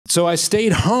So I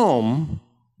stayed home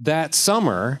that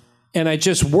summer, and I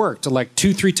just worked like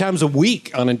 2-3 times a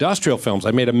week on industrial films.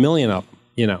 I made $1 million of them,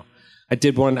 you know. I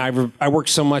did one. I worked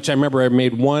so much. I remember I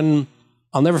made one.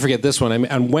 I'll never forget this one.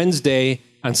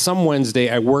 On some Wednesday,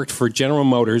 I worked for General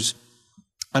Motors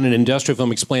on an industrial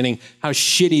film explaining how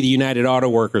shitty the United Auto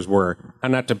Workers were.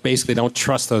 And don't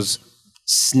trust those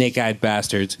snake-eyed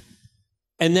bastards.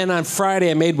 And then on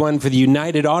Friday, I made one for the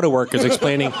United Auto Workers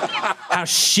explaining how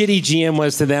shitty GM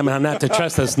was to them and how not to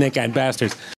trust those snake-eyed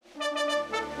bastards.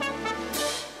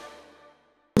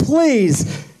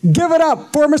 Please give it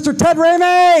up for Mr. Ted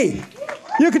Raimi.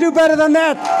 You can do better than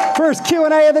that. First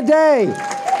Q&A of the day.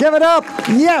 Give it up.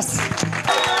 Yes.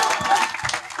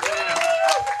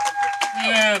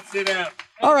 Sit down.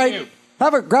 All right.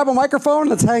 Grab a microphone.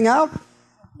 Let's hang out.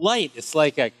 Light. It's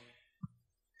like a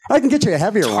I can get you a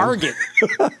heavier target.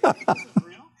 one.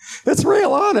 It's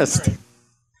real, honest. Right.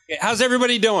 Okay, how's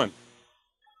everybody doing?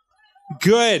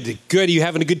 Good. You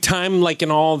having a good time, like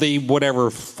in all the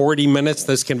 40 minutes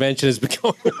this convention has been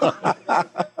going on?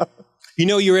 You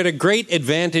know, you're at a great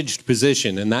advantaged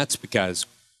position, and that's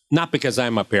not because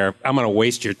I'm up here. I'm going to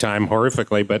waste your time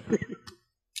horrifically, but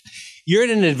you're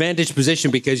in an advantaged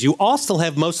position because you all still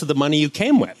have most of the money you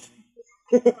came with.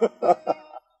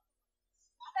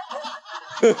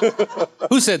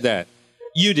 Who said that?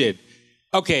 You did.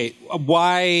 Okay,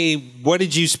 why? What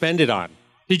did you spend it on?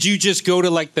 Did you just go to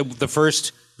like the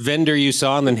first vendor you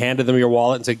saw and then handed them your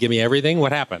wallet and said, "Give me everything"?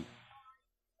 What happened?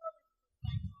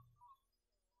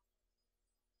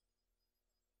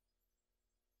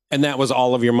 And that was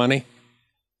all of your money?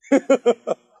 Do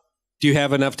you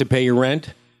have enough to pay your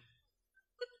rent?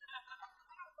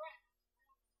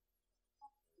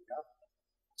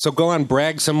 So go on,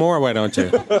 brag some more, why don't you?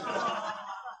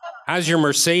 How's your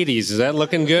Mercedes? Is that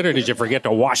looking good, or did you forget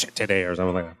to wash it today or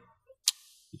something like that?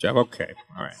 Good job? Okay.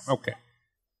 All right. Okay.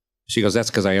 She goes, that's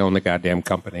because I own the goddamn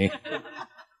company.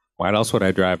 Why else would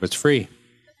I drive? It's free.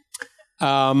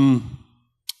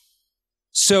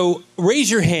 So raise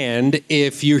your hand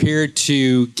if you're here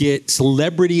to get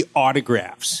celebrity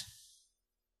autographs.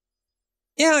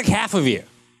 Yeah, like half of you.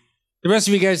 The rest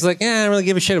of you guys are like, I don't really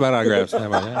give a shit about autographs. I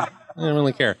don't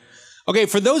really care. Okay,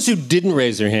 for those who didn't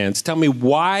raise their hands, tell me,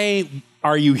 why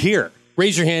are you here?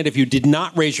 Raise your hand if you did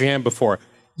not raise your hand before.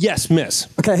 Yes, miss.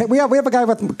 Okay, we have a guy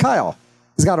with Kyle.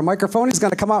 He's got a microphone. He's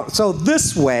going to come out. So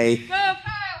this way. Go, Kyle, go,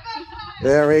 Kyle.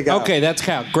 There we go. Okay, that's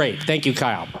Kyle. Great. Thank you,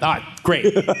 Kyle.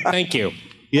 Great. Thank you.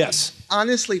 Yes.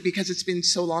 Honestly, because it's been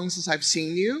so long since I've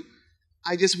seen you,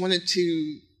 I just wanted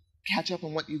to catch up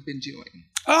on what you've been doing.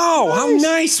 Oh, nice.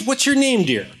 How nice. What's your name,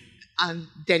 dear?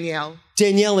 Danielle.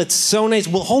 Danielle, it's so nice.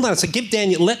 Well, hold on. So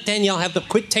let Danielle have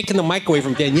quit taking the mic away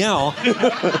from Danielle.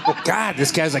 God,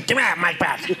 this guy's like, give me that mic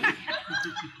back.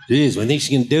 Jeez, what do you think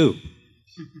she's going to do?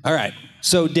 All right.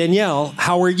 So, Danielle,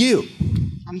 how are you?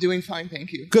 I'm doing fine,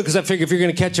 thank you. Good, because I figure if you're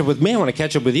going to catch up with me, I want to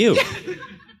catch up with you.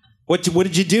 What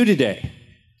did you do today?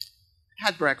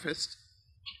 Had breakfast.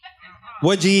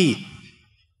 What'd you eat?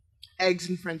 Eggs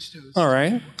and French toast. All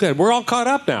right. Good. We're all caught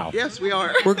up now. Yes, we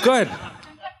are. We're good.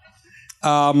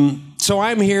 So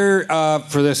I'm here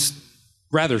for this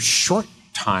rather short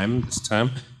time this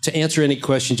time to answer any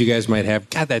questions you guys might have.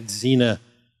 God, that XENA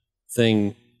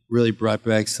thing really brought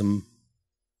back some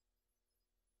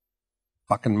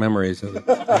fucking memories of it.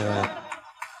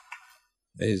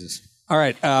 Jesus. All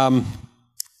right.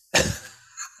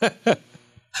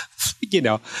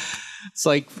 It's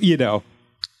like,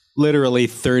 literally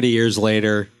 30 years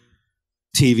later,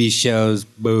 TV shows,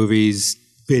 movies,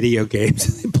 video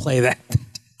games, they play that.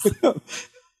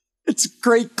 It's a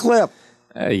great clip.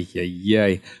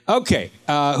 Okay.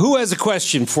 Who has a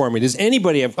question for me? Does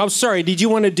anybody have... I'm sorry, did you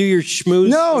want to do your schmooze?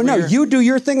 No, you do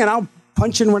your thing and I'll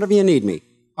punch in whenever you need me.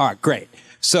 All right, great.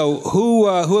 So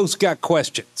who's got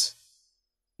questions?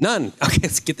 None. Okay,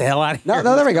 let's get the hell out of here.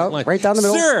 No, there we go. Right down the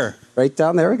middle. Sir. Right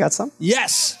down there, we got some.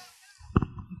 Yes.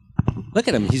 Look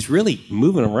at him. He's really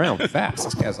moving around fast.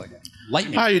 This guy's like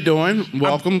lightning. How you doing?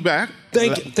 Welcome back.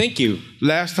 Thank you.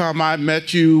 Last time I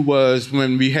met you was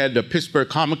when we had the Pittsburgh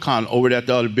Comic-Con over at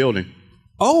the other building.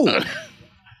 Oh.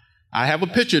 I have a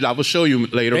picture that I will show you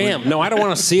later. Damn. No, I don't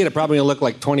want to see it. It probably will look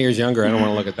like 20 years younger. I don't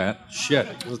want to look at that. Shit.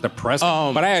 It was depressing.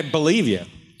 But I believe you.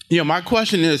 Yeah, my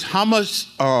question is, how much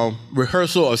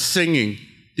rehearsal or singing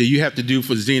did you have to do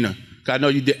for XENA? I know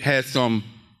you had some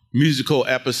musical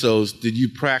episodes. Did you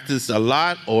practice a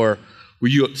lot, or were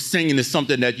you singing to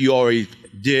something that you already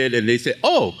did and they said,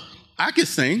 oh, I can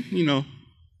sing,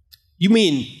 You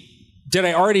mean, did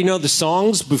I already know the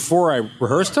songs before I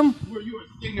rehearsed them? Were you a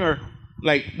singer,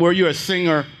 were you a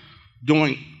singer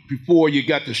doing before you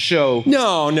got the show?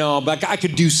 No, but I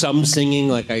could do some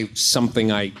singing,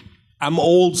 I'm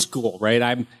old school, right?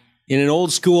 I'm in an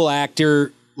old school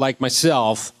actor like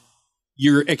myself.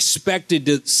 You're expected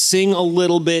to sing a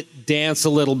little bit, dance a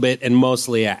little bit, and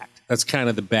mostly act. That's kind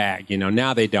of the bag,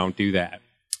 Now they don't do that.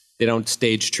 They don't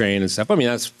stage train and stuff. I mean,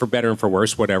 that's for better and for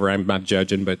worse, whatever. I'm not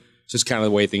judging, but it's just kind of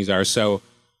the way things are. So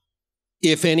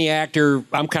if any actor,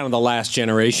 I'm kind of the last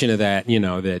generation of that,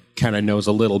 that kind of knows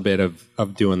a little bit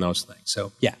of doing those things.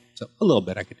 So, yeah, so a little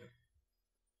bit I could do.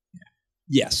 Yeah.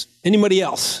 Yes. Anybody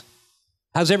else?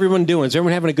 How's everyone doing? Is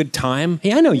everyone having a good time?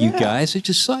 Hey, I know you guys. I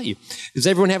just saw you. Is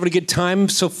everyone having a good time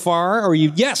so far? Or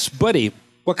you? Yes, buddy.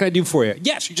 What can I do for you?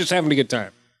 Yes, you're just having a good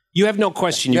time. You have no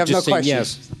question. You're just saying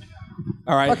yes.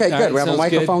 All right. Okay, good. We have a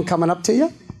microphone coming up to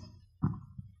you.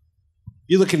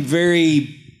 You're looking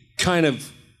very kind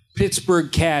of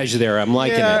Pittsburgh cash there. I'm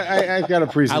liking it. I've got a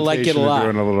presentation I like it a lot. to do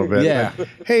in a little bit. Yeah.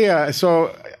 Hey,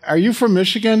 so are you from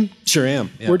Michigan? Sure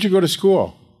am. Yeah. Where'd you go to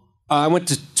school? I went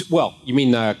to, you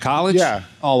mean college? Yeah.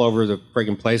 All over the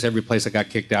friggin' place. Every place I got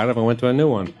kicked out of, I went to a new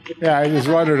one. Yeah, I just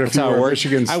wondered if That's you were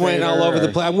Michigan State. I went all over the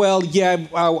place. Well, yeah,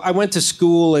 I went to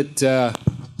school at, oh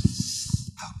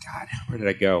God, where did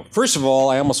I go? First of all,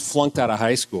 I almost flunked out of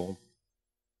high school.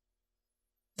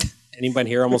 Anybody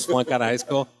here almost flunked out of high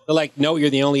school? They're like, no, you're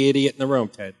the only idiot in the room,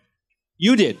 Ted.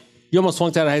 You did. You almost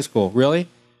flunked out of high school. Really?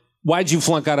 Why'd you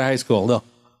flunk out of high school? No.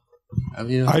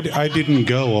 I didn't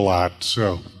go a lot,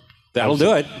 so... That'll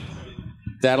do it.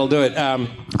 That'll do it.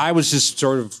 I was just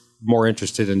sort of more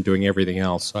interested in doing everything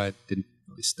else, so I didn't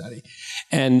really study.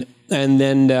 And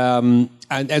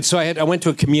so I went to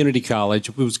a community college.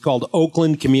 It was called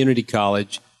Oakland Community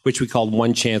College, which we called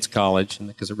One Chance College,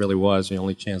 because it really was the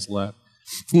only chance left.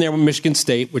 From there, Michigan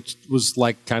State, which was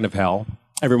like kind of hell.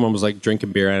 Everyone was like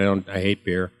drinking beer. I hate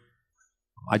beer.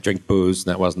 I drink booze,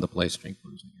 and that wasn't the place to drink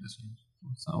booze, I guess.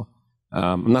 So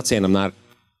I'm not saying I'm not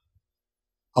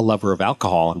a lover of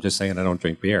alcohol. I'm just saying I don't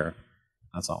drink beer.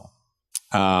 That's all.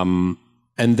 And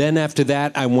then after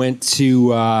that, I went to,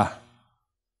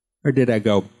 where did I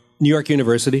go? New York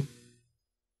University.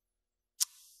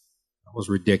 That was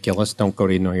ridiculous. Don't go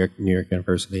to New York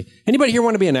University. Anybody here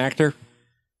want to be an actor?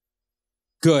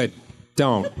 Good.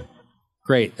 Don't.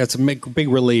 Great. That's a big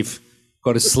relief.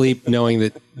 Go to sleep knowing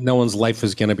that no one's life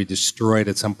is going to be destroyed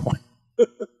at some point.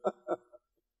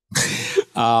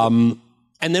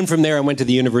 And then from there, I went to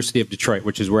the University of Detroit,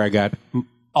 which is where I got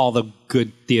all the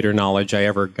good theater knowledge I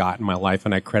ever got in my life.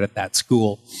 And I credit that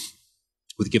school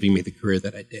with giving me the career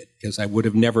that I did, because I would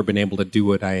have never been able to do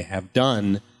what I have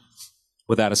done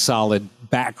without a solid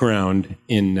background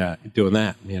in doing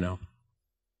that,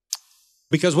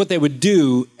 Because what they would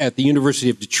do at the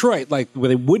University of Detroit, like where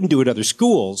they wouldn't do at other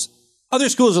schools are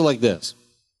like this.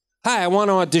 Hi, I want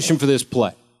to audition for this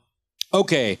play.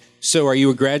 Okay, so are you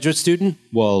a graduate student?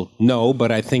 Well, no,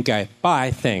 but I think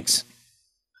bye, thanks.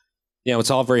 It's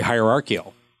all very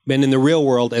hierarchical. And in the real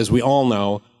world, as we all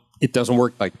know, it doesn't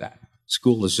work like that.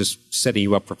 School is just setting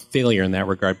you up for failure in that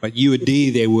regard. But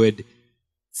UAD, they would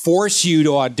force you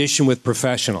to audition with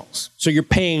professionals. So you're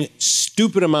paying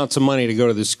stupid amounts of money to go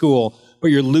to the school, but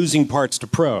you're losing parts to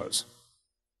pros.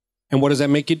 And what does that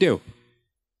make you do?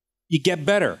 You get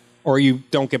better, or you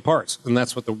don't get parts. And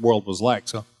that's what the world was like.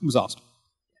 So it was awesome.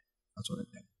 That's what I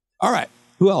did. All right.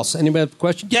 Who else? Anybody have a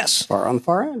question? Yes. Far on the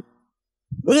far end.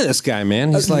 Look at this guy,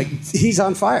 man. He's he's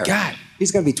on fire. God.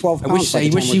 He's going to be 12 pounds. I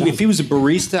wish if he was a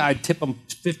barista, I'd tip him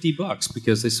 $50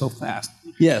 because they're so fast.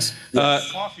 Yes.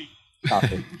 Coffee.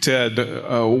 Ted,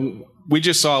 we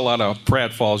just saw a lot of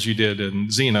pratfalls you did in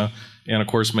Xena, and of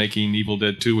course making Evil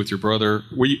Dead 2 with your brother.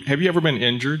 Have you ever been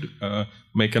injured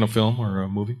making a film or a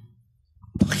movie?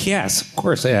 Yes, of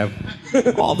course I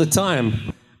have. All the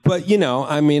time. But,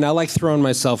 I like throwing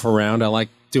myself around. I like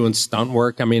doing stunt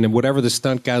work. Whatever the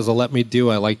stunt guys will let me do,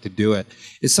 I like to do it.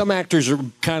 Some actors are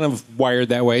kind of wired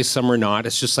that way. Some are not.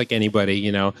 It's just like anybody,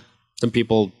 Some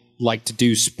people like to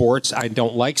do sports. I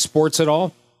don't like sports at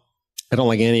all. I don't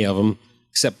like any of them,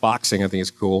 except boxing. I think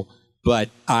it's cool. But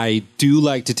I do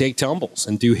like to take tumbles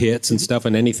and do hits and stuff,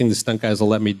 and anything the stunt guys will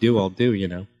let me do, I'll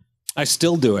do, I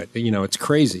still do it. It's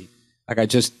crazy. Like I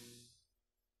just...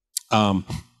 I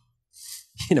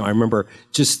remember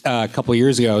just a couple of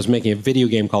years ago, I was making a video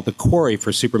game called The Quarry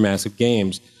for Supermassive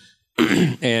Games.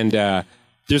 And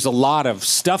there's a lot of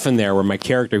stuff in there where my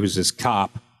character, who's this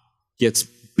cop, gets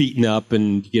beaten up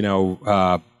and,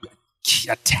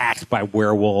 attacked by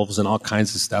werewolves and all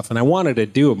kinds of stuff. And I wanted to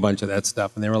do a bunch of that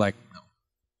stuff. And they were like,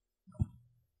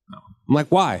 no. I'm like,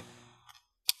 why?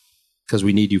 Because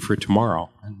we need you for tomorrow.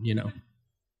 And,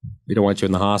 we don't want you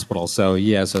in the hospital. So,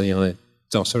 yeah,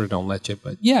 don't let you.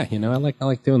 But yeah, I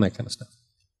like doing that kind of stuff.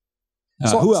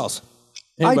 Who else?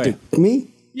 Anybody? I do. Me?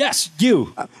 Yes,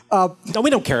 you. No, we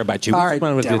don't care about you. All right.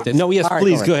 No, yes, All right,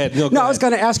 please, go ahead. No, I was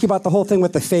going to ask you about the whole thing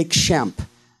with the fake Shemp.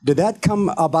 Did that come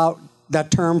about,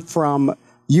 that term, from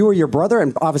you or your brother,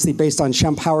 and obviously based on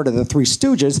Shemp Howard of the Three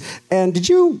Stooges? And did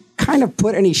you kind of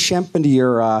put any Shemp into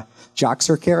your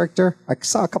Joxer character? I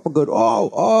saw a couple good,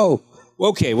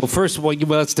 Okay, well, first of all,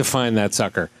 let's define that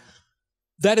sucker.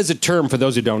 That is a term, for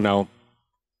those who don't know,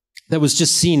 that was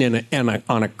just seen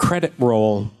on a credit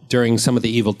roll during some of the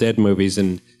Evil Dead movies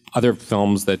and other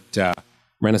films that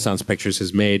Renaissance Pictures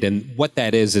has made. And what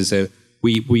that is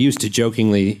we used to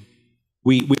jokingly,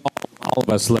 we all of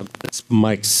us love, this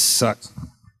mic sucks.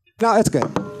 No, it's good.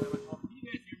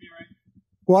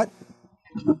 What?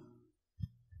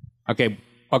 Okay,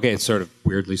 it's sort of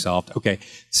weirdly solved. Okay,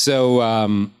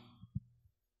 so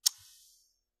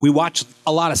we watch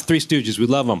a lot of Three Stooges. We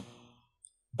love them.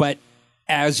 But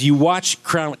as you watch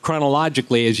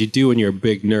chronologically, as you do when you're a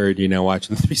big nerd,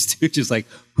 watching the Three Stooges, like,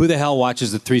 who the hell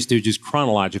watches the Three Stooges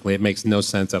chronologically? It makes no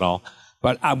sense at all.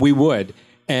 But we would.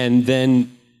 And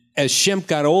then as Shemp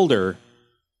got older,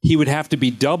 he would have to be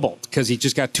doubled because he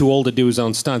just got too old to do his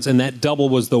own stunts. And that double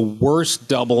was the worst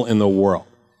double in the world.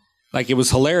 Like, it was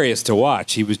hilarious to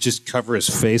watch. He would just cover his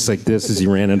face like this as he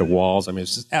ran into walls. I mean,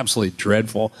 it's just absolutely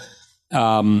dreadful.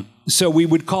 So we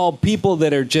would call people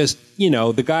that are just,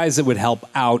 the guys that would help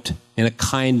out in a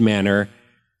kind manner,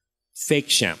 fake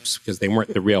Shemps, because they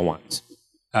weren't the real ones.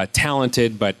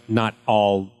 Talented, but not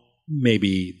all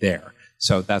maybe there.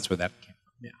 So that's where that came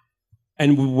from, yeah.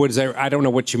 And was there, I don't know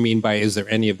what you mean by, is there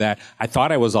any of that? I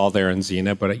thought I was all there in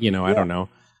Xena, but, I don't know.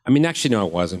 I mean, actually, no,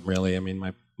 it wasn't really. I mean,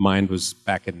 my mind was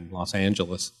back in Los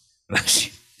Angeles.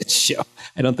 Show.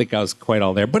 I don't think I was quite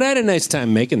all there, but I had a nice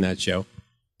time making that show.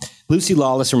 Lucy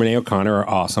Lawless and Renee O'Connor are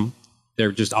awesome.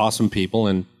 They're just awesome people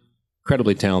and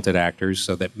incredibly talented actors,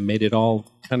 so that made it all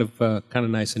kind of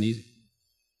nice and easy.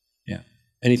 Yeah.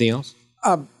 Anything else?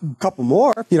 A couple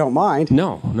more, if you don't mind.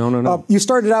 No. You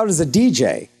started out as a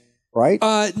DJ, right?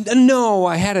 No,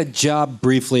 I had a job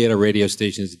briefly at a radio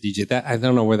station as a DJ. That I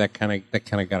don't know where that kind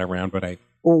of got around, but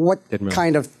what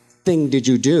kind of thing did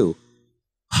you do?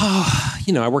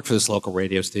 I worked for this local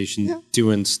radio station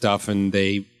doing stuff, and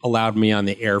they allowed me on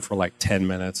the air for like 10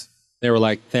 minutes. They were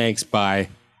like, thanks, bye.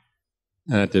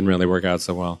 And it didn't really work out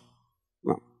so well.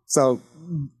 So,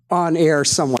 on air,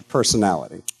 somewhat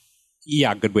personality.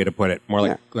 Yeah, good way to put it.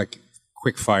 More like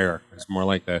quick fire is more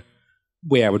like the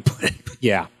way I would put it.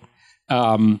 Yeah.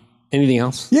 Anything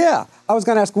else? Yeah. I was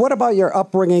going to ask, what about your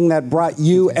upbringing that brought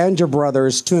you and your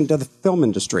brothers into the film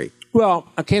industry? Well,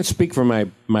 I can't speak for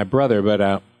my brother, but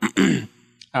I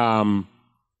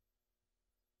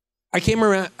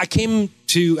came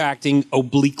to acting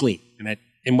obliquely,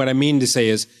 and what I mean to say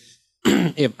is,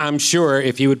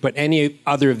 if you would put any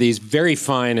other of these very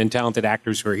fine and talented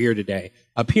actors who are here today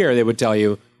up here, they would tell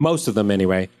you, most of them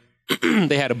anyway,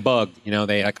 they had a bug.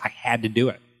 I had to do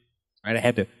it.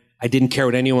 Right? I didn't care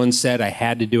what anyone said. I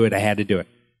had to do it.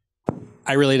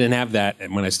 I really didn't have that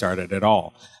when I started at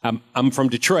all. I'm from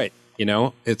Detroit.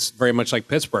 It's very much like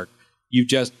Pittsburgh. You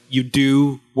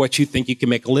do what you think you can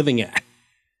make a living at,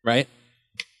 right?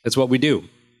 That's what we do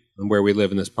and where we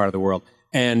live in this part of the world.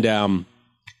 And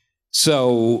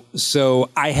so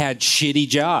I had shitty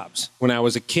jobs when I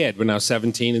was a kid, when I was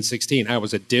 17 and 16. I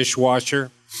was a dishwasher.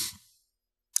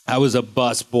 I was a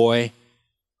bus boy.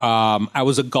 I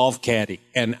was a golf caddy.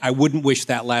 And I wouldn't wish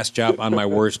that last job on my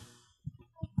worst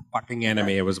fucking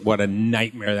enemy. It was what a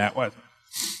nightmare that was.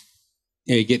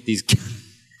 You get these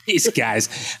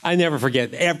guys. I never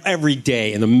forget, every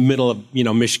day in the middle of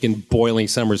Michigan boiling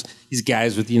summers, these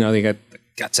guys with they got the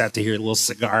guts out to here, a little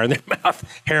cigar in their mouth,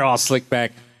 hair all slicked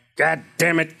back. God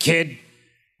damn it, kid!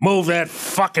 Move that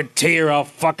fucking tea, or I'll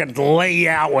fucking lay you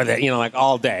out with it. Like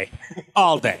all day.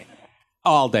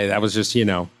 That was just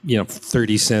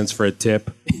 30 cents for a tip.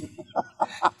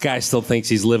 Guy still thinks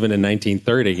he's living in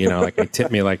 1930, like he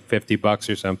tipped me like $50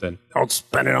 or something. Don't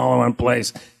spend it all in one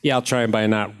place. Yeah, I'll try and buy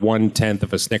not 1/10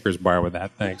 of a Snickers bar with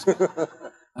that. Thanks.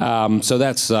 So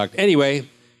that sucked. Anyway,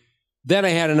 then I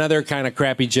had another kind of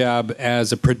crappy job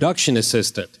as a production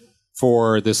assistant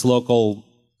for this local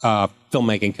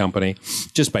filmmaking company,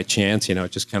 just by chance.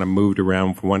 It just kind of moved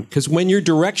around from one. Because when you're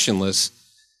directionless,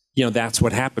 that's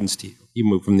what happens to you. You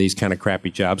move from these kind of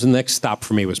crappy jobs. And the next stop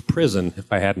for me was prison,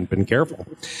 if I hadn't been careful.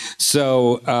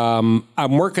 So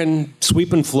I'm working,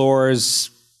 sweeping floors,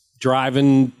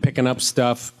 driving, picking up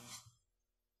stuff.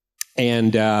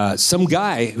 And some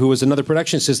guy who was another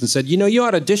production assistant said, you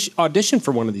ought to audition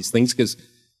for one of these things because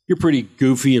you're pretty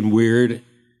goofy and weird.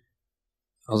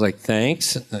 I was like,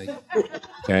 thanks.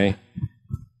 Okay.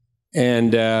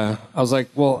 And I was like,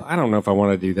 well, I don't know if I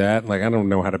want to do that. Like, I don't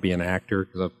know how to be an actor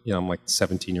because I'm like a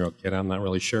 17-year-old kid. I'm not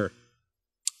really sure.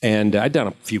 And I'd done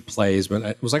a few plays, but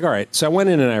I was like, all right. So I went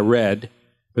in and I read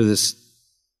for this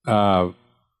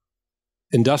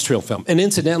industrial film. And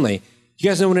incidentally, do you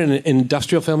guys know what an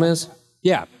industrial film is?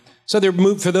 Yeah. So they're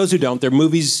for those who don't, they're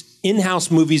movies,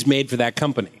 in-house movies made for that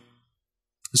company.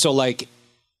 So like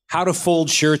how to fold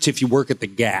shirts if you work at the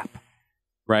Gap,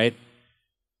 right?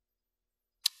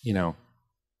 You know,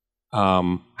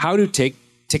 how to take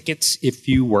tickets if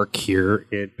you work here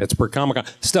at Pittsburgh Comic Con,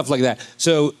 stuff like that.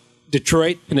 So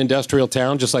Detroit, an industrial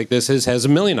town just like this is, has a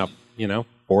million of them, you know,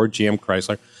 Ford, GM,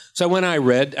 Chrysler. So when I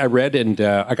read and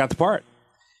I got the part.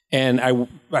 And I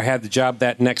had the job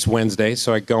that next Wednesday,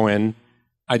 so I go in,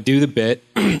 I do the bit.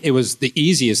 It was the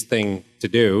easiest thing to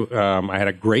do. I had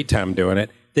a great time doing it.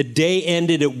 The day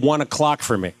ended at 1 o'clock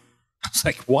for me. I was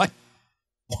like, what?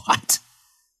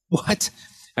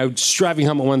 I was driving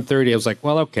home at 1:30. I was like,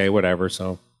 well, okay, whatever.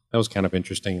 So that was kind of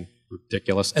interesting,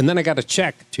 ridiculous. And then I got a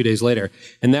check 2 days later,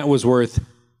 and that was worth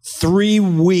 3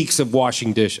 weeks of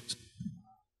washing dishes.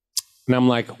 And I'm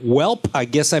like, welp, I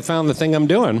guess I found the thing I'm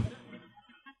doing.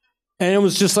 And it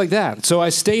was just like that. So I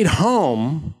stayed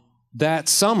home that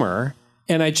summer,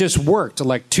 and I just worked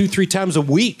like 2-3 times a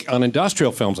week on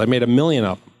industrial films. I made 1 million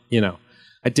of them, you know.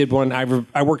 I did one, I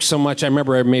worked so much, I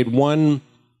remember I made one,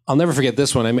 I'll never forget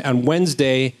this one.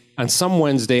 On some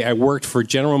Wednesday, I worked for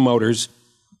General Motors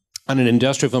on an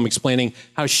industrial film explaining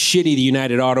how shitty the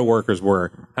United Auto Workers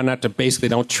were. How not to basically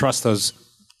don't trust those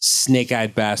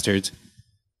snake-eyed bastards.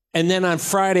 And then on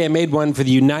Friday, I made one for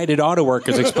the United Auto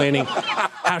Workers explaining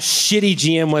how shitty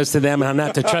GM was to them and how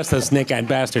not to trust those snake-eyed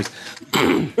bastards.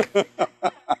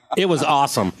 It was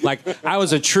awesome. Like, I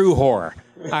was a true whore.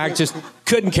 I just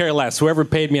couldn't care less. Whoever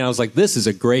paid me, I was like, this is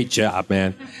a great job,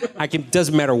 man.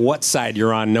 Doesn't matter what side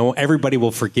you're on. No, everybody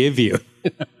will forgive you.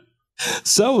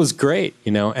 So it was great,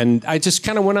 you know, and I just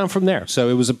kind of went on from there. So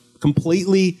it was a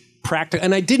completely practical,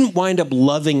 and I didn't wind up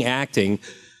loving acting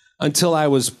until I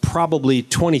was probably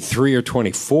 23 or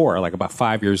 24, like about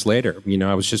 5 years later. You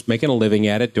know, I was just making a living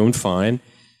at it, doing fine.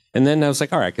 And then I was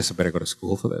like, all right, I guess I better go to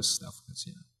school for this stuff.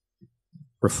 You know,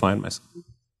 refine myself.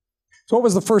 So what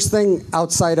was the first thing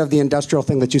outside of the industrial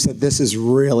thing that you said, this is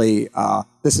really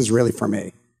for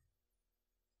me?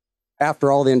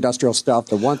 After all the industrial stuff,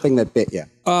 the one thing that bit you?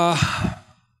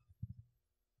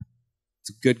 It's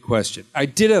a good question. I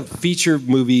did a feature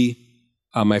movie,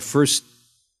 I've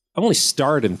only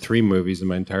starred in 3 movies in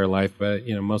my entire life, but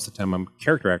you know, most of the time I'm a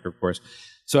character actor, of course.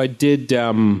 So I did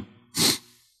a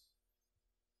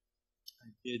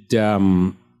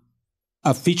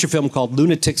feature film called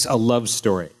Lunatics: A Love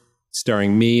Story,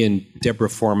 starring me and Deborah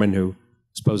Foreman, who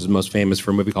I suppose is most famous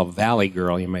for a movie called Valley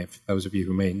Girl. Those of you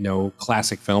who may know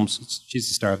classic films, she's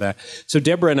the star of that. So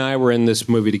Deborah and I were in this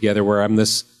movie together where I'm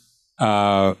this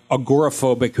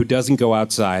agoraphobic who doesn't go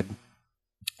outside.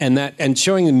 And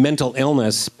showing mental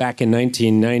illness back in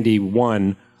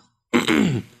 1991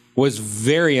 was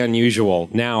very unusual.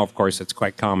 Now, of course, it's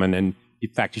quite common, and in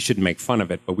fact, you shouldn't make fun of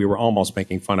it. But we were almost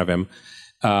making fun of him.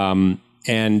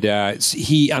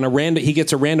 He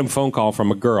gets a random phone call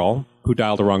from a girl who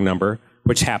dialed the wrong number,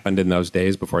 which happened in those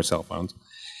days before cell phones.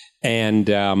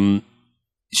 And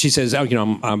she says, "Oh, you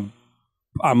know,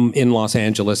 I'm in Los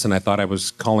Angeles, and I thought I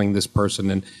was calling this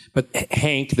person." But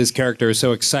Hank, this character, is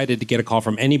so excited to get a call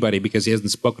from anybody because he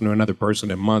hasn't spoken to another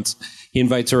person in months. He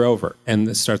invites her over, and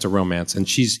it starts a romance. And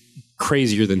she's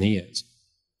crazier than he is.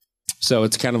 So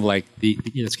it's kind of like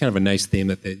it's kind of a nice theme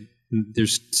that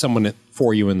there's someone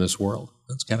for you in this world.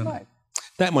 That's kind of nice.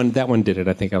 That one did it.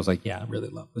 I think I was like, yeah, I really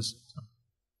love this.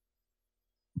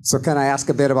 So can I ask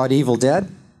a bit about Evil Dead?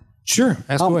 Sure,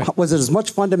 ask away. Was it as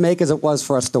much fun to make as it was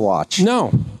for us to watch?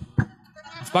 No.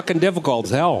 Fucking difficult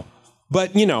as hell.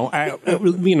 But, you know,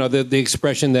 the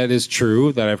expression that is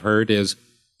true that I've heard is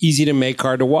easy to make,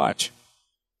 hard to watch.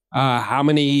 How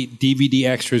many DVD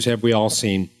extras have we all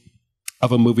seen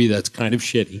of a movie that's kind of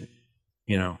shitty,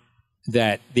 you know,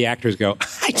 that the actors go,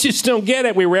 I just don't get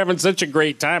it. We were having such a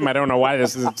great time. I don't know why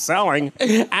this isn't selling.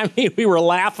 I mean, we were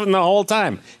laughing the whole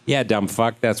time. Yeah, dumb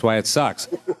fuck. That's why it sucks.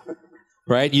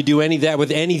 Right? You do that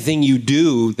with anything you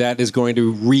do that is going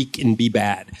to reek and be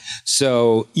bad.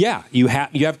 So yeah, you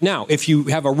have now, if you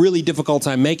have a really difficult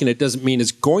time making it, doesn't mean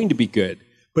it's going to be good,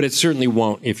 but it certainly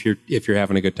won't if you're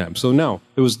having a good time. So no,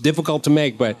 it was difficult to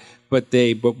make, but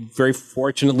very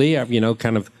fortunately, you know,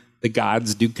 kind of the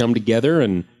gods do come together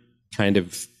and kind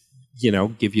of, you know,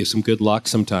 give you some good luck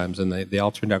sometimes, and they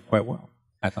all turned out quite well,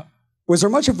 I thought. Was there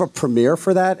much of a premiere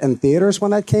for that in theaters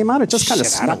when that came out? It just kind of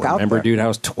snuck out there. Remember, dude, I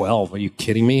was 12. Are you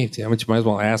kidding me? You might as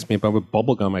well ask me about what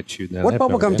bubblegum I chewed. What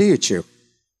bubblegum do you chew?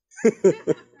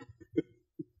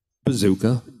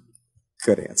 Bazooka.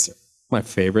 Good answer. My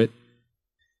favorite.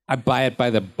 I buy it by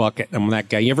the bucket. I'm that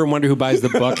guy. You ever wonder who buys the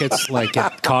buckets like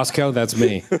at Costco? That's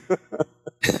me.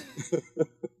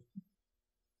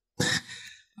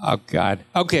 Oh, God.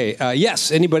 Okay.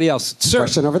 Yes. Anybody else? Sir.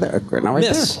 Question over there. Now right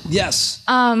Miss. there. Yes.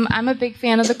 I'm a big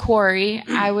fan of the Quarry.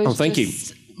 I was thank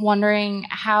just wondering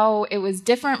how it was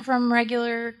different from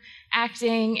regular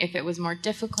acting, if it was more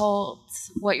difficult,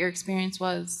 what your experience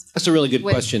was. That's a really good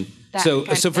with question. that So,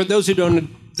 kind of for thing. those who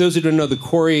don't know, The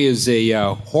Quarry is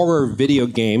a horror video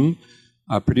game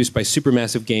produced by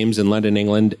Supermassive Games in London,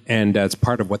 England, and it's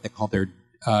part of what they call their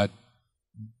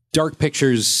Dark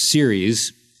Pictures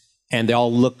series, and they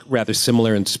all look rather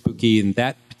similar and spooky. And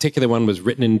that particular one was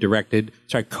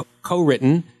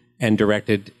co-written and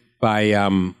directed by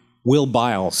Will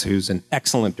Biles, who's an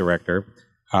excellent director.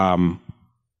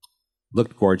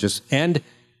 Looked gorgeous. And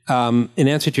in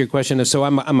answer to your question, so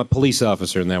I'm a police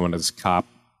officer, and that one is a cop.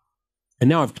 And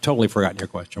now I've totally forgotten your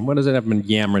question. What does it have been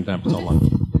yammering time for so long?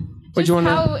 What you want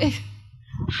to?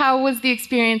 How was the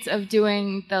experience of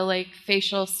doing the like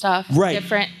facial stuff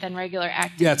different than regular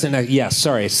acting? Yes,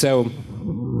 sorry. So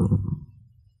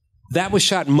that was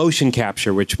shot motion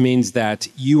capture, which means that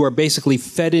you are basically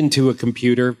fed into a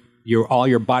computer. All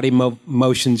your body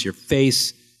motions, your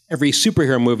face. Every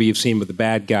superhero movie you've seen with the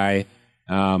bad guy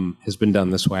has been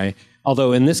done this way.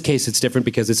 Although in this case, it's different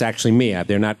because it's actually me.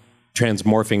 They're not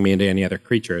transmorphing me into any other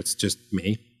creature. It's just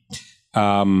me.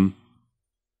 So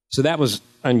that was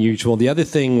unusual. The other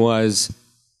thing was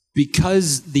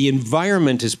because the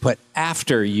environment is put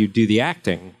after you do the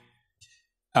acting,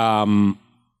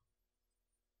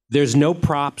 there's no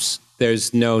props,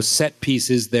 there's no set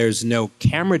pieces, there's no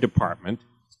camera department.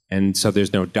 And so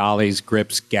there's no dollies,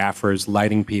 grips, gaffers,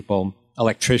 lighting people,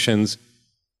 electricians.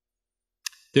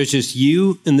 There's just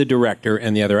you and the director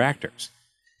and the other actors.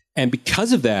 And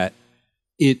because of that,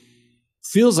 it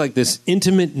feels like this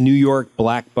intimate New York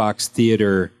black box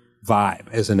theater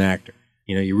vibe as an actor.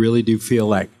 You know, you really do feel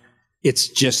like it's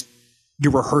just,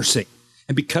 you're rehearsing.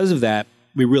 And because of that,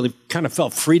 we really kind of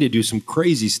felt free to do some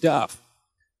crazy stuff.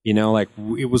 You know,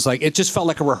 it just felt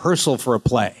like a rehearsal for a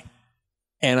play.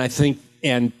 And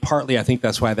partly I think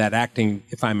that's why that acting,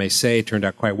 if I may say, turned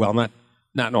out quite well.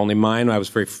 Not only mine, I was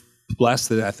very blessed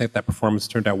that I think that performance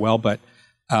turned out well, but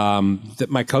that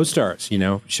my co-stars, you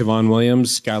know, Siobhan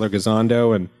Williams, Skylar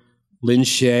Gazondo, and Lynn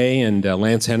Shay, and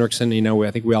Lance Henriksen, you know,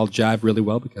 I think we all jive really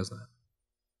well because of that.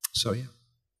 So, yeah,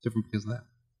 different because of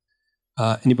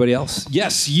that. Anybody else?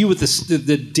 Yes, you with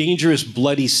the dangerous,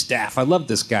 bloody staff. I love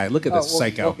this guy. Look at this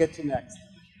psycho. We'll get you next.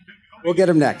 We'll get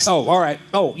him next. Oh, all right.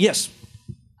 Oh, yes.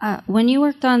 When you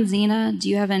worked on Xena, do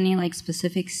you have any like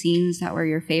specific scenes that were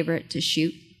your favorite to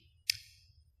shoot?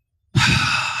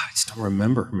 I just don't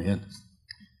remember, man.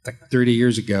 Like 30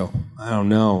 years ago. I don't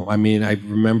know. I mean, I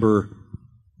remember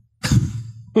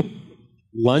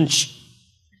lunch.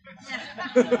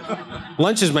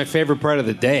 Lunch is my favorite part of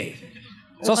the day.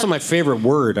 It's also my favorite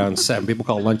word on set. People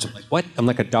call lunch. I'm like, what? I'm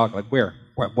like a dog. Like, where?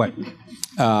 What?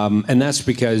 And that's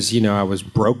because, you know, I was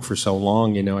broke for so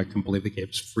long, you know, I couldn't believe they gave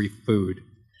us free food.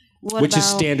 Which is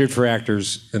standard for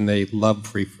actors, and they love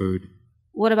free food.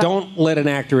 What about? Don't let an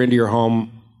actor into your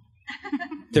home.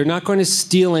 They're not going to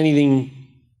steal anything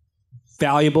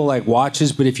valuable like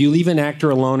watches, but if you leave an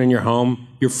actor alone in your home,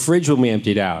 your fridge will be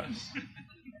emptied out.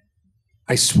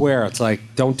 I swear, it's like,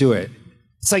 don't do it.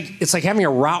 It's like having a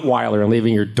Rottweiler and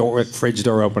leaving your fridge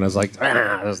door open. It's like,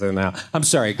 now. I'm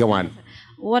sorry, go on.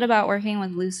 What about working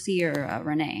with Lucy or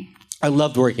Renee? I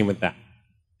loved working with them.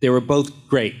 They were both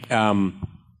great.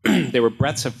 They were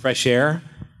breaths of fresh air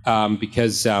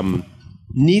because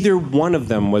neither one of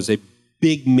them was a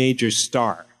big major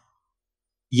star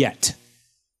yet.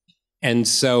 And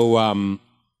so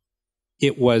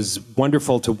it was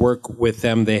wonderful to work with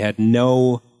them. They had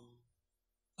no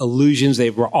illusions.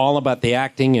 They were all about the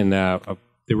acting, and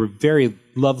they were very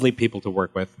lovely people to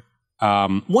work with.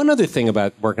 One other thing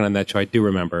about working on that show I do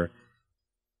remember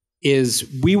is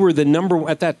we were the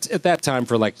at that time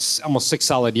for like almost 6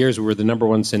 solid years, we were the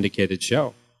 #1 syndicated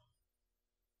show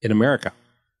in America.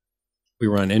 We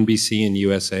were on NBC and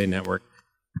USA Network.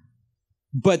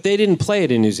 But they didn't play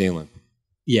it in New Zealand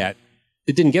yet.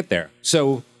 It didn't get there.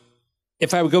 So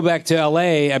if I would go back to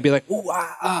LA, I'd be like, ooh,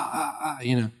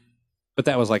 you know. But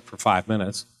that was like for 5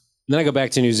 minutes. And then I go back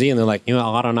to New Zealand, they're like, you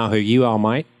know, I don't know who you are,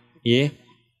 mate. Yeah?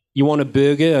 You want a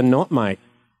burger or not, mate?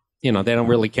 You know, they don't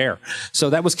really care.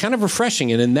 So that was kind of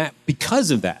refreshing. And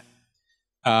because of that,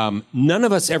 none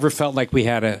of us ever felt like we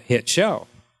had a hit show.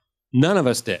 None of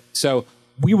us did. So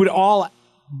we would all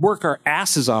work our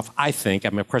asses off, I think. I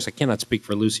mean, of course, I cannot speak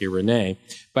for Lucy or Renee,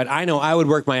 but I know I would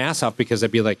work my ass off because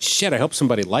I'd be like, shit, I hope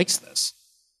somebody likes this.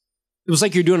 It was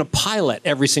like you're doing a pilot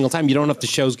every single time. You don't know if the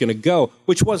show's going to go,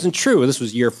 which wasn't true. This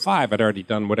was year 5. I'd already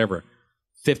done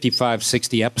 55,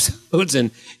 60 episodes,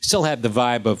 and still had the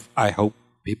vibe of, I hope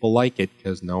people like it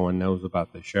because no one knows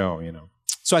about the show,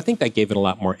 So I think that gave it a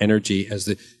lot more energy.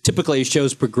 Typically as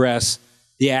shows progress,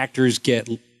 the actors get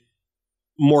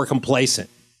more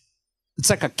complacent. It's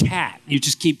like a cat. You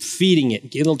just keep feeding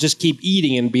it. It'll just keep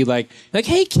eating and be like,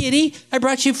 hey, kitty, I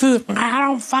brought you food. I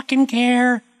don't fucking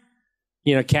care.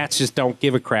 Cats just don't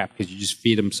give a crap because you just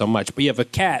feed them so much. But you have a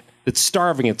cat that's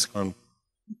starving. It's going,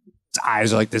 its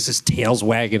eyes are like this, its tail's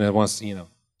wagging. It wants to,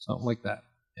 something like that.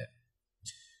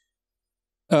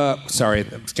 Yeah. Sorry,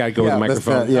 I've got to go with the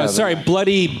microphone. Sorry,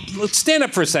 bloody. Let's stand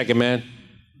up for a second, man.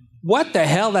 What the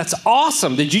hell? That's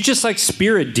awesome. Did you just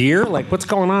spear a deer? What's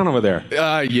going on over there?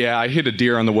 Yeah, I hit a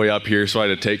deer on the way up here, so I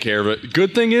had to take care of it.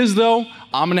 Good thing is, though,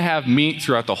 I'm going to have meat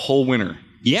throughout the whole winter.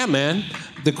 Yeah, man.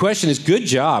 The question is, good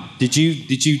job. Did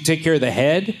you take care of the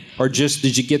head, or just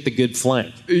did you get the good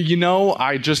flank?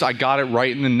 I got it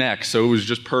right in the neck, so it was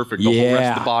just perfect. The whole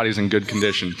rest of the body's in good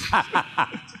condition.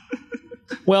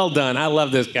 Well done. I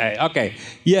love this guy. Okay.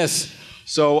 Yes.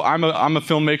 So I'm a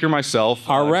filmmaker myself.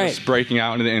 All right. Just breaking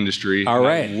out into the industry. All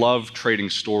right. I love trading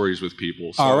stories with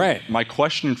people. So all right. My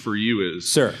question for you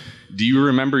is, sir, do you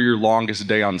remember your longest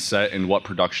day on set and what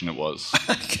production it was?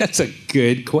 That's a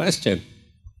good question.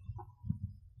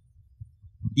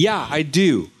 Yeah, I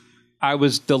do. I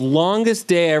was the longest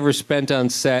day I ever spent on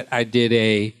set. I did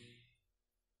a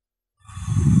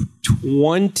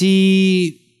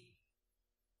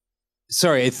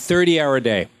 30-hour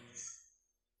day.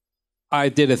 I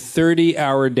did a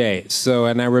 30-hour day.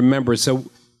 And I remember,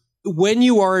 when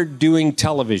you are doing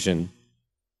television,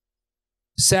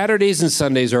 Saturdays and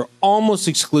Sundays are almost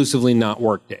exclusively not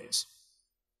work days.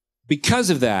 Because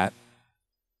of that,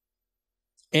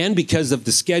 and because of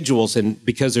the schedules, and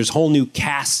because there's whole new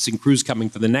casts and crews coming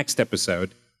for the next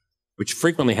episode, which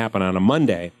frequently happen on a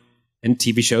Monday, and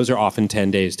TV shows are often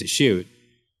 10 days to shoot.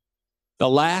 The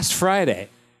last Friday,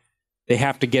 they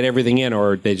have to get everything in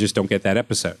or they just don't get that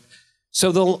episode.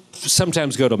 So they'll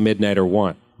sometimes go to midnight or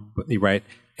 1, right?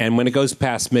 And when it goes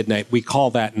past midnight, we call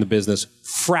that in the business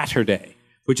Fratterday,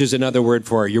 which is another word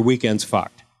for your weekend's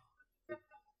fucked.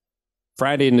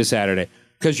 Friday into Saturday.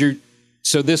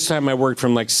 So this time I worked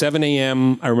from 7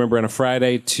 a.m., I remember, on a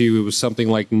Friday to it was something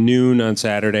like noon on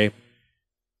Saturday.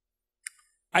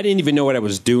 I didn't even know what I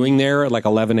was doing there at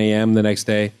 11 a.m. the next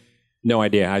day. No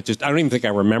idea. I don't even think I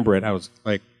remember it. I was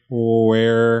like,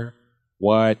 where,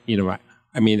 what,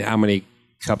 how many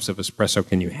cups of espresso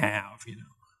can you have,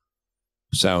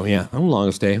 So, yeah, the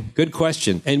longest day. Good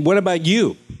question. And what about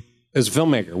you as a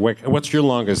filmmaker? What's your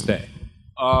longest day?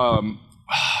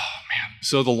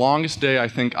 So the longest day I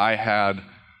think I had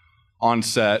on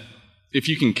set, if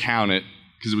you can count it,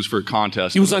 because it was for a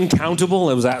contest. It was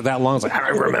uncountable? It was that long? I was like, I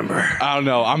don't remember. I don't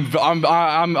know.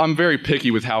 I'm very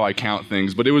picky with how I count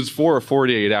things, but it was for a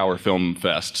 48-hour film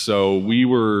fest. So we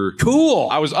were... Cool.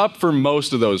 I was up for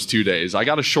most of those 2 days. I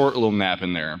got a short little nap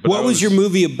in there. What was your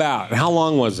movie about? How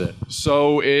long was it?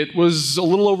 So it was a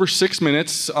little over 6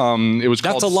 minutes. It was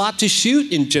That's a lot to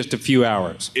shoot in just a few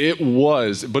hours. It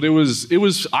was, but it was.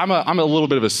 I'm a little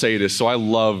bit of a sadist, so I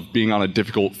love being on a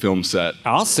difficult film set.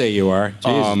 I'll say you are.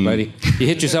 Jesus, buddy.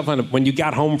 You hit yourself when you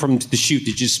got home from the shoot. Did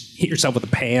you just hit yourself with a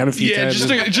pan a few times?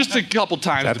 Yeah, just a couple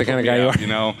times. Is that the kind of guy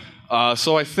you are?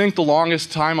 So I think the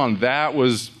longest time on that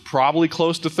was probably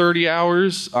close to 30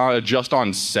 hours, just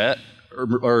on set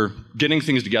or getting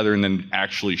things together and then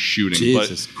actually shooting.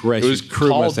 Jesus Christ, your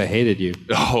crew must have hated you.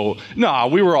 Oh no,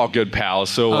 we were all good pals.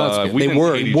 So we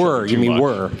were. You mean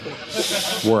were?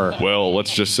 Well,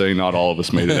 let's just say not all of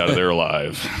us made it out of there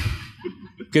alive.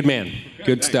 Good man.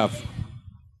 Good stuff.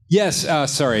 Yes,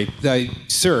 sorry.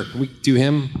 Sir, can we do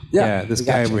him? Yeah, this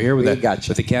guy over here with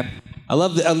the cap. I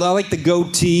like the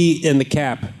goatee and the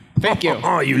cap. Thank you.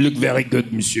 Oh, you look very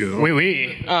good, monsieur. Oui,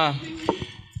 oui.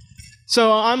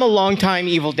 So I'm a longtime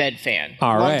Evil Dead fan.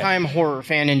 All right. Longtime horror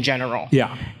fan in general.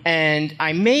 Yeah. And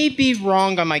I may be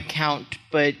wrong on my count,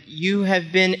 but you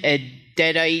have been a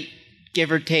Deadite, give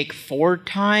or take, 4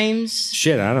 times?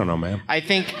 Shit, I don't know, man. I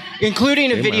think,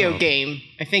 including a video game,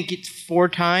 I think it's 4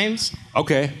 times.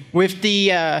 Okay. With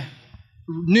the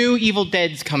new Evil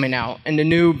Deads coming out and the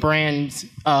new brands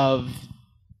of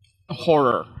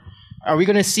horror, are we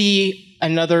going to see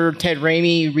another Ted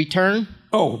Raimi return?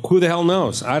 Oh, who the hell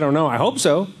knows? I don't know. I hope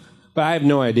so, but I have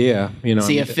no idea.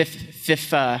 See a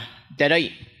fifth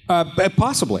Deadite?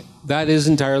 Possibly. That is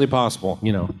entirely possible.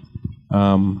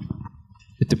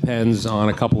 It depends on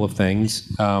a couple of things.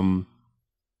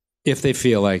 If they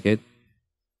feel like it.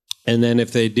 And then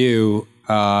if they do,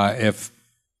 if,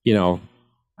 you know,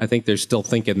 I think they're still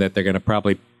thinking that they're going to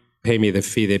probably pay me the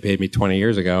fee they paid me 20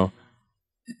 years ago.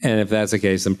 And if that's the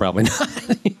case, then probably not.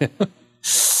 You know?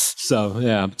 So,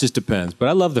 yeah, it just depends. But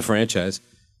I love the franchise.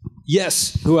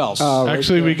 Yes, who else?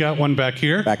 Actually, we got one back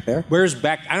here. Back there. Where's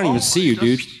back? I don't even see you,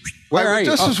 dude. Where are I you?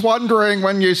 just was wondering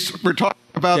when you were talking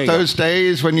about those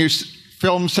days when you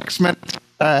film 6 minutes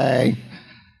a day.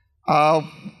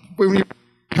 When you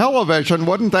television,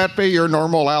 wouldn't that be your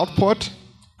normal output?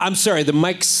 I'm sorry, the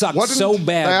mic sucked so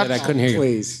bad that I couldn't hear you.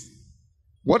 Please.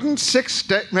 Wouldn't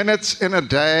 6 minutes in a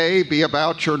day be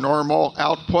about your normal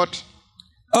output?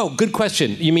 Oh, good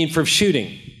question. You mean for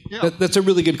shooting? Yeah. That's a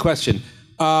really good question.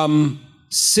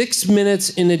 6 minutes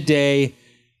in a day.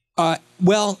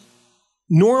 Well,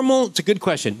 normal, it's a good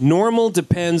question. Normal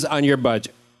depends on your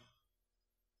budget.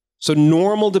 So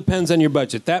normal depends on your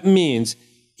budget. That means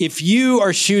if you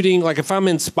are shooting, like if I'm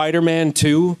in Spider-Man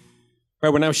 2, right,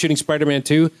 when I was shooting Spider-Man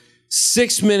 2,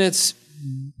 6 minutes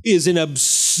is an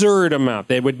absurd amount.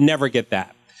 They would never get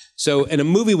that. So in a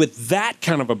movie with that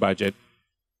kind of a budget,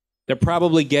 they're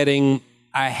probably getting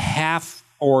a half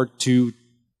or two,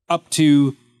 up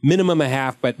to minimum a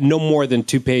half, but no more than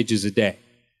 2 pages a day.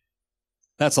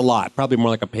 That's a lot, probably more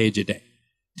like a page a day.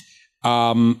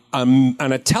 On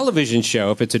a television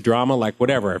show, if it's a drama, like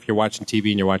whatever, if you're watching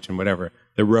TV and you're watching whatever,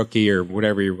 The Rookie or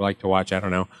whatever you like to watch, I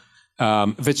don't know.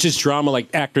 If it's just drama,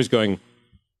 like actors going,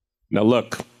 now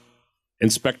look,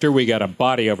 Inspector, we got a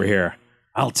body over here.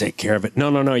 I'll take care of it.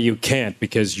 No, you can't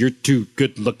because you're too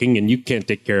good looking and you can't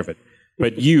take care of it.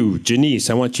 But you, Janice,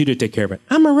 I want you to take care of it.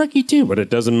 I'm a rookie too, but it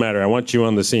doesn't matter. I want you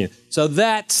on the scene. So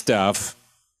that stuff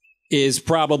is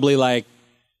probably like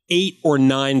 8 or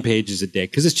 9 pages a day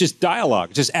because it's just dialogue.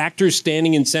 It's just actors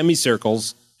standing in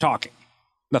semicircles talking.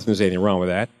 Nothing there's anything wrong with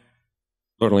that.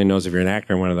 Lord only knows if you're an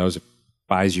actor in one of those, it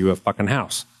buys you a fucking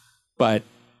house. But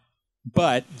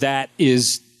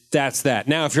that's that.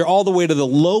 Now, if you're all the way to the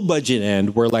low budget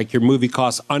end where like your movie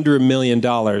costs under $1 million,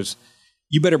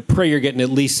 you better pray you're getting at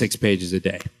least 6 pages a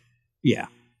day. Yeah.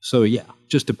 So yeah,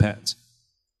 just depends.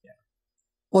 Yeah.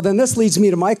 Well, then this leads me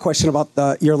to my question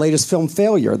about your latest film,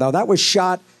 Failure. Now, that was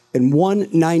shot in one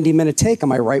 90-minute take.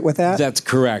 Am I right with that? That's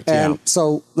correct, and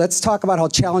so let's talk about how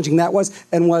challenging that was.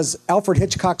 And was Alfred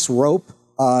Hitchcock's Rope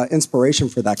inspiration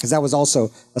for that? Because that was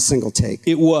also a single take.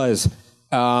 It was.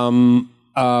 So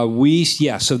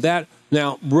that,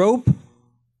 now, Rope,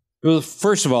 well,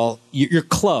 first of all, you're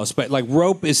close, but like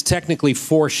Rope is technically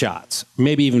 4 shots,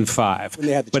 maybe even 5.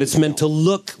 But it's meant to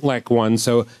look like one.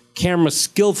 So camera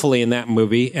skillfully in that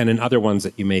movie and in other ones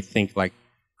that you may think, like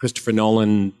Christopher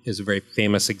Nolan is a very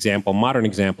famous example, modern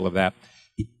example of that.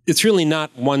 It's really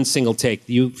not one single take.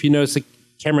 If you notice, the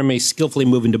camera may skillfully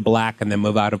move into black and then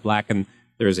move out of black, and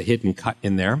there's a hidden cut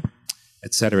in there,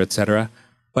 et cetera, et cetera.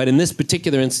 But in this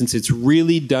particular instance, it's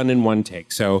really done in one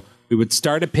take. So we would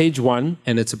start at page 1,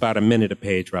 and it's about a minute a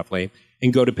page roughly,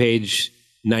 and go to page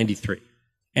 93.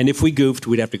 And if we goofed,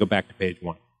 we'd have to go back to page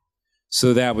 1.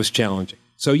 So that was challenging.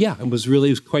 So yeah, it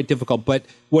was quite difficult. But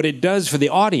what it does for the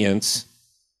audience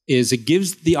is it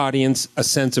gives the audience a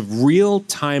sense of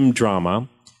real-time drama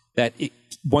that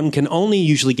one can only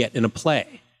usually get in a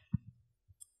play.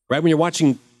 Right? When you're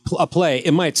watching a play,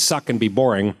 it might suck and be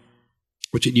boring,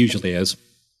 which it usually is.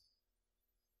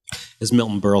 As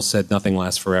Milton Berle said, nothing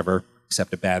lasts forever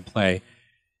except a bad play.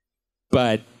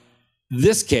 But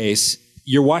this case,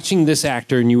 you're watching this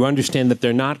actor and you understand that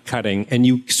they're not cutting, and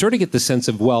you sort of get the sense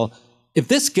of, well, if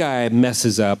this guy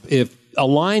messes up, if a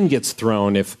line gets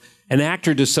thrown, if an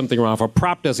actor does something wrong, if a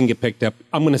prop doesn't get picked up,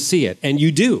 I'm going to see it. And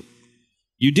you do.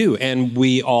 You do. And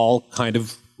we all kind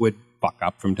of would fuck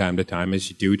up from time to time, as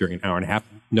you do during an hour and a half.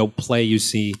 No play you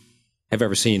have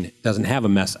ever seen doesn't have a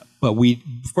mess up. But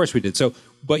of course we did. So,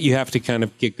 but you have to kind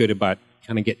of get good about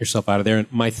kind of getting yourself out of there.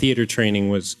 And my theater training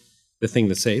was the thing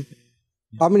that saved me.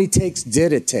 How many takes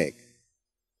did it take?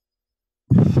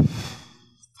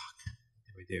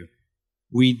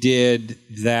 We did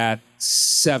that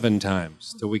 7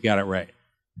 times till we got it right.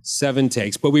 7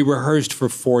 takes, but we rehearsed for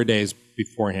 4 days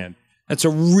beforehand. That's a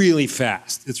really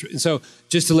fast. So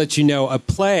just to let you know, a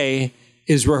play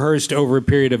is rehearsed over a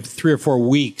period of 3 or 4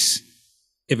 weeks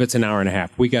if it's an hour and a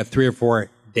half. We got 3 or 4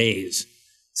 days.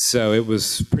 So it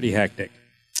was pretty hectic.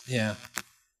 Yeah.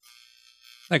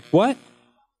 Like what?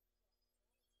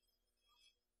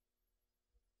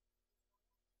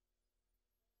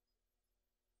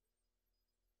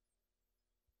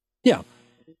 Yeah.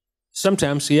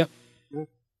 Sometimes, yep.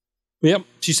 Yep.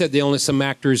 She said some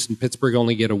actors in Pittsburgh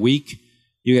only get a week.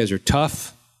 You guys are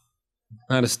tough.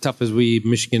 Not as tough as we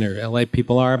Michigan or LA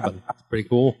people are, but it's pretty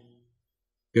cool.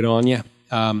 Good on you.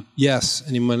 Yes.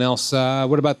 Anyone else?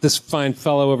 What about this fine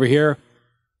fellow over here?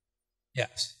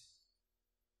 Yes.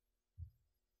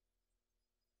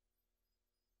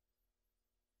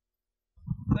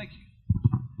 Thank you.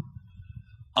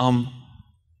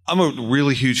 I'm a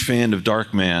really huge fan of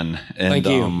Darkman, and Thank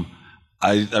you.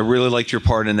 I really liked your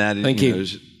part in that. Thank you.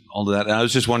 All of that, and I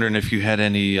was just wondering if you had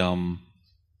any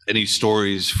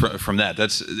stories from that.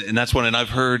 That's one, and I've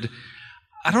heard.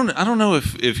 I don't know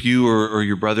if you or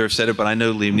your brother have said it, but I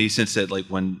know Liam Neeson said like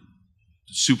when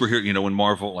superhero, when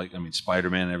Marvel,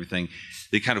 Spider-Man and everything,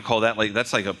 they kind of call that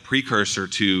that's like a precursor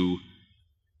to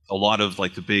a lot of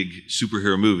like the big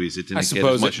superhero movies. It didn't get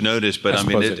as much notice, but I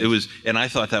mean it was, and I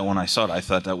thought that when I saw it, I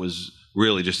thought that was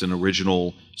really just an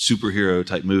original superhero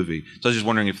type movie. So I was just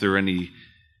wondering if there were any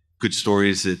good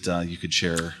stories that you could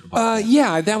share about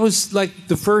yeah, that was like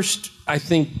the first, I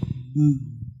think,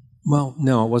 well,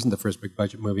 no, it wasn't the first big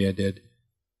budget movie I did.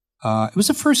 It was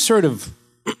the first sort of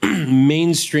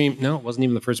mainstream, no, it wasn't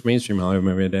even the first mainstream Hollywood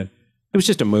movie I did. It was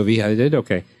just a movie I did,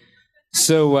 okay.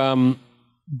 So,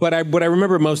 but what I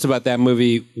remember most about that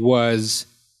movie was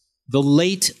the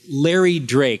late Larry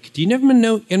Drake. Do you never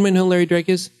know who Larry Drake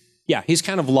is? Yeah, he's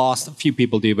kind of lost. A few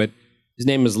people do, but his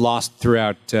name is lost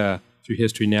throughout through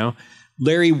history now.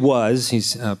 Larry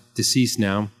he's deceased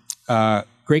now.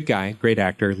 Great guy, great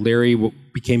actor. Larry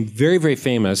became very, very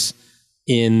famous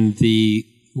in the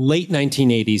late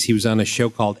 1980s. He was on a show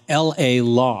called L.A.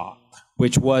 Law,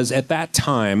 which was at that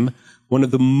time one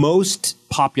of the most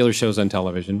popular shows on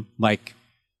television. Like,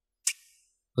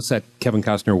 what's that Kevin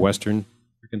Costner Western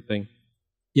freaking thing?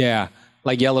 Yeah,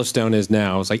 like Yellowstone is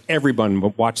now. It's like everyone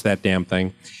would watch that damn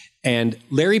thing. And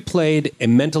Larry played a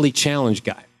mentally challenged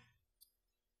guy.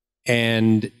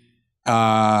 And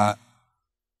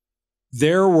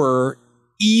there were,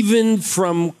 even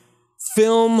from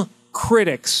film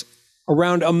critics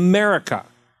around America,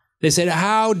 they said,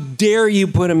 how dare you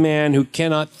put a man who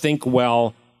cannot think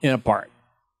well in a part?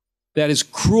 That is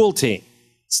cruelty.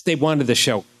 They wanted the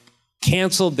show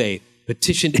canceled. They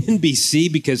petitioned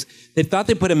NBC because they thought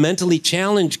they put a mentally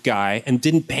challenged guy and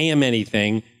didn't pay him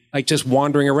anything, like just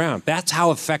wandering around. That's how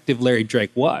effective Larry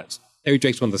Drake was. Larry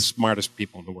Drake's one of the smartest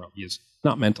people in the world. He is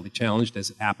not mentally challenged, as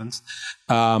it happens.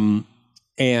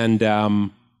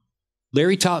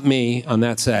 Larry taught me on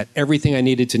that set everything I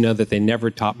needed to know that they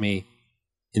never taught me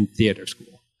in theater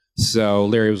school. So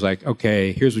Larry was like,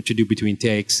 okay, here's what you do between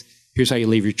takes. Here's how you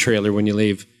leave your trailer when you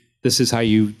leave. This is how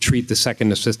you treat the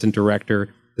second assistant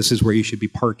director. This is where you should be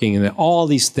parking. And all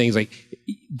these things. Like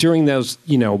during those,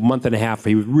 month and a half,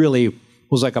 he really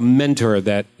was like a mentor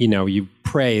that, you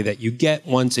pray that you get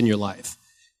once in your life.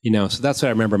 So that's what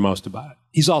I remember most about it.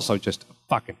 He's also just a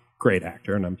fucking great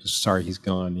actor, and I'm just sorry he's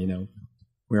gone,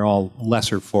 We're all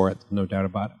lesser for it, no doubt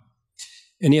about it.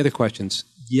 Any other questions?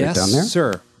 Yes, down there?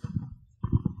 sir.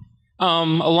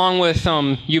 Along with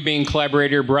you being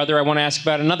collaborator brother, I want to ask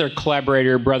about another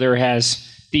collaborator brother has,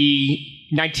 the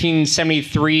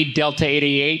 1973 Delta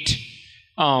 88.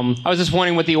 I was just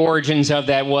wondering what the origins of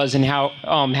that was and how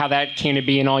that came to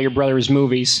be in all your brother's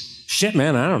movies. Shit,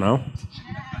 man, I don't know.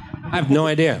 I have no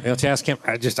idea. You'll have to ask him.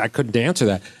 I couldn't answer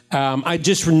that. I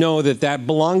just know that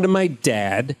belonged to my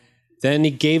dad. Then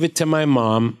he gave it to my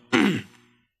mom.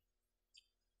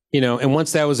 And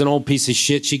once that was an old piece of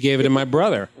shit, she gave it to my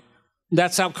brother.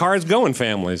 That's how cars go in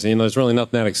families. There's really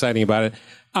nothing that exciting about it.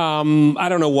 I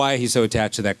don't know why he's so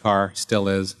attached to that car. Still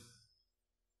is.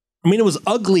 I mean, it was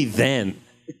ugly then.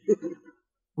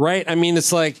 Right? I mean,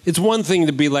 it's like, it's one thing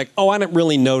to be like, oh, I didn't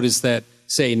really notice that,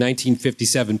 say,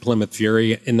 1957 Plymouth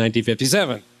Fury in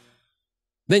 1957.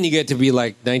 Then you get to be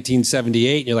like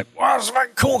 1978, and you're like, wow, this is a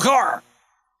cool car.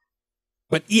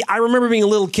 But I remember being a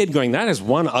little kid going, that is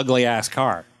one ugly-ass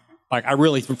car. Like, I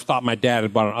really thought my dad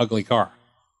had bought an ugly car.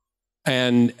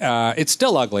 And it's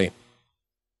still ugly. It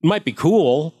might be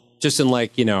cool, just in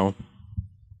like, kind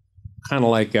of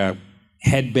like a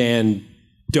headband,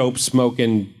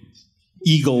 dope-smoking,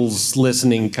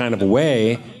 Eagles-listening kind of a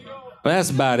way. But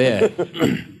that's about it.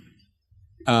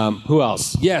 Who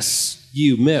else? Yes,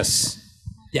 you, miss.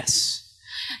 Yes.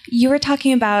 You were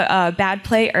talking about bad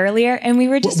play earlier, and we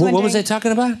were just wondering... What was I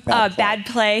talking about? Bad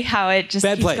play, how it just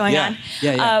keeps going on.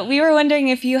 Yeah. We were wondering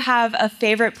if you have a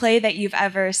favorite play that you've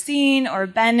ever seen or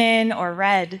been in or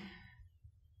read.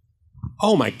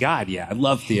 Oh, my God, yeah. I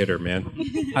love theater, man.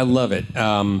 I love it.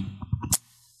 I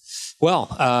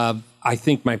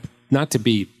think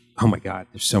oh, my God,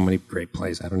 there's so many great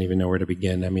plays. I don't even know where to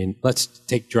begin. I mean, let's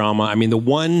take drama. I mean, the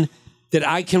one that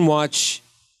I can watch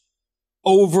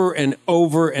over and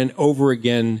over and over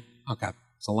again. Oh, God,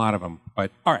 there's a lot of them.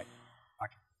 But, all right.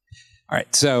 All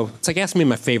right, so it's like asking me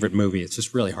my favorite movie. It's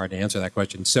just really hard to answer that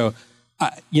question. So,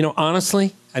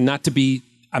 honestly, I'm not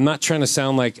trying to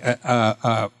sound like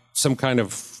some kind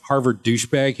of Harvard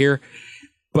douchebag here,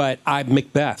 but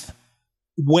Macbeth,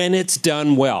 when it's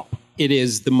done well, it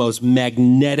is the most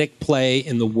magnetic play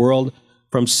in the world.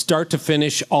 From start to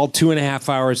finish, all 2.5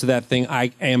 hours of that thing,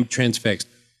 I am transfixed.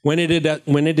 When it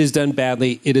is done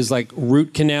badly, it is like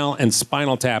root canal and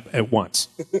spinal tap at once.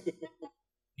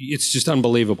 It's just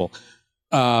unbelievable.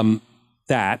 I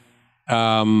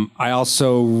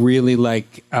also really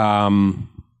like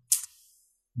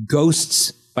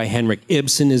Ghosts by Henrik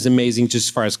Ibsen is amazing, just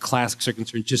as far as classics are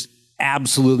concerned. Just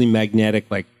absolutely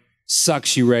magnetic, like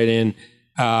sucks you right in.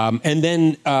 And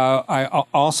then I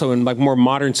also, in like more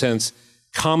modern sense,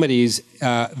 comedies,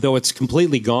 though it's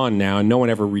completely gone now and no one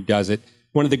ever redoes it.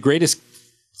 One of the greatest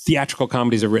theatrical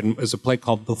comedies I've written is a play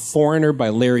called The Foreigner by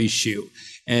Larry Shue.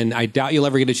 And I doubt you'll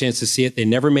ever get a chance to see it. They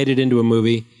never made it into a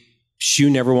movie. Shue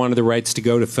never wanted the rights to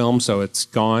go to film, so it's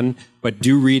gone. But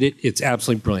do read it. It's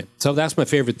absolutely brilliant. So that's my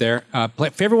favorite there.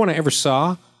 Favorite one I ever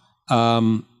saw?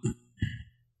 God,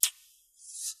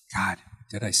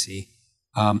 did I see?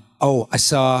 I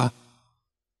saw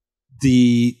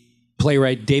the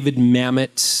playwright David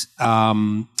Mamet's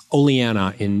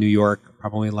Oleana in New York,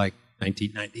 probably like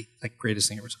 1990. Like greatest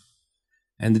thing I ever saw.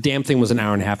 And the damn thing was an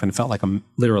hour and a half, and it felt like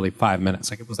literally 5 minutes.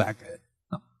 Like it was that good.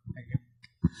 Oh, there you go.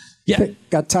 Yeah. Okay,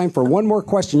 got time for one more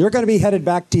question. You're going to be headed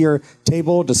back to your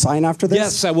table to sign after this?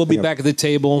 Yes, I will be back at the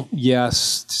table.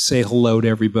 Yes, to say hello to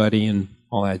everybody and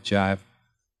all that jive.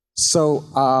 So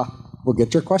we'll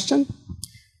get your question.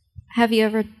 Have you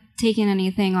ever taken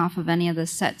anything off of any of the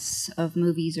sets of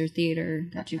movies or theater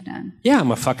that you've done? Yeah,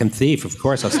 I'm a fucking thief. Of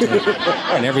course I'll steal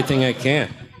and everything I can.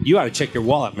 You ought to check your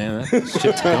wallet, man. That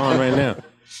shit's gone right now.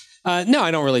 No, I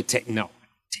don't really take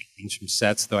things from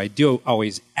sets, though I do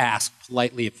always ask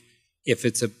politely if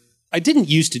it's I didn't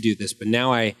used to do this, but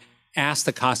now I ask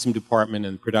the costume department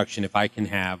and production if I can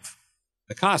have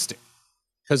the costume.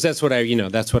 Because that's what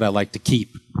I like to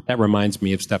keep. That reminds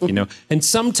me of stuff, And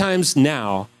sometimes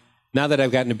now that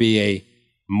I've gotten to be a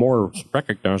more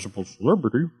recognizable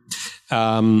celebrity,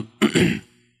 I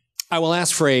will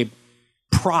ask for a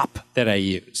prop that I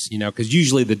use, because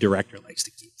usually the director likes to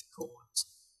keep the cool ones,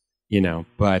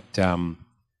 But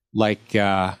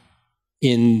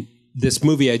in this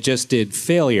movie I just did,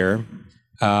 Failure,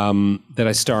 that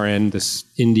I star in, this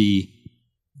indie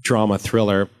drama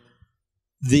thriller,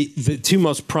 the two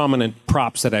most prominent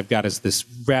props that I've got is this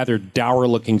rather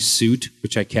dour-looking suit,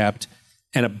 which I kept,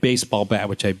 and a baseball bat,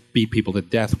 which I beat people to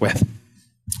death with.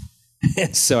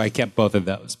 So I kept both of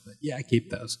those. But yeah, I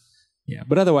keep those. Yeah,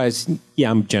 but otherwise,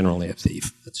 yeah, I'm generally a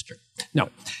thief. That's true. No.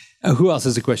 Who else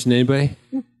has a question? Anybody?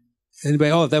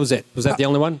 Anybody? Oh, that was it. Was that the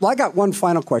only one? Well, I got one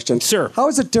final question. Sure. How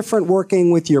is it different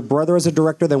working with your brother as a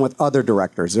director than with other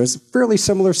directors? There's a fairly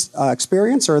similar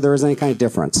experience, or there is any kind of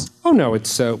difference? Oh, no.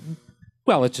 It's,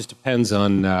 well, it just depends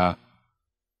on the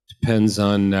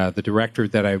director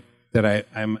that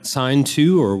I'm assigned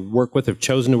to or work with, or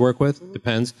chosen to work with.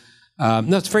 Depends.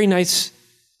 No, it's very nice.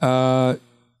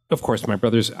 Of course, my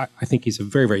brother's, I think he's a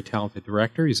very, very talented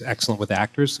director. He's excellent with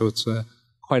actors, so it's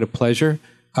quite a pleasure.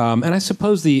 And I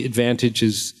suppose the advantage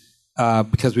is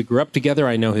because we grew up together,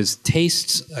 I know his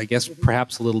tastes, I guess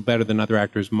perhaps a little better than other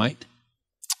actors might.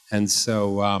 And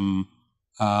so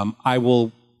I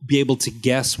will be able to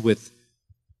guess with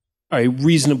a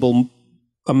reasonable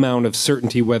amount of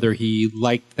certainty whether he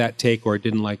liked that take or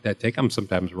didn't like that take. I'm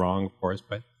sometimes wrong, of course,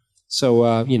 but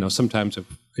so, sometimes if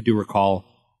I do recall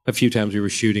a few times we were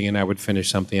shooting and I would finish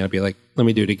something and I'd be like, let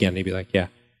me do it again. And he'd be like, yeah.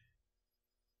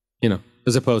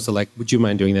 As opposed to like, would you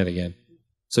mind doing that again?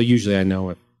 So usually I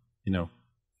know if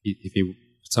he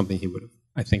something he would have,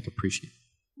 I think, appreciated.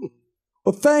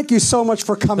 Well, thank you so much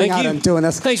for coming out and doing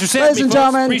this. Thanks for saying Ladies and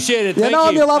gentlemen, appreciate it. You know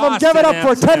him, you love him. Give it up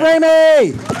for Ted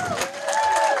Raimi.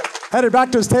 Headed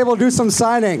back to his table to do some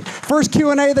signing. First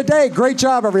Q&A of the day. Great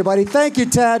job, everybody. Thank you,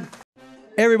 Ted.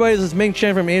 Hey everybody, this is Ming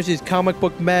Chen from AMC's Comic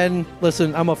Book Men.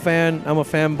 Listen, I'm a fan, I'm a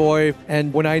fanboy,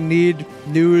 and when I need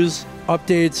news,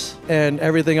 updates, and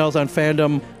everything else on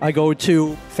fandom, I go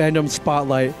to Fandom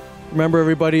Spotlite. Remember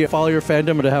everybody, follow your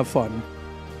fandom and to have fun.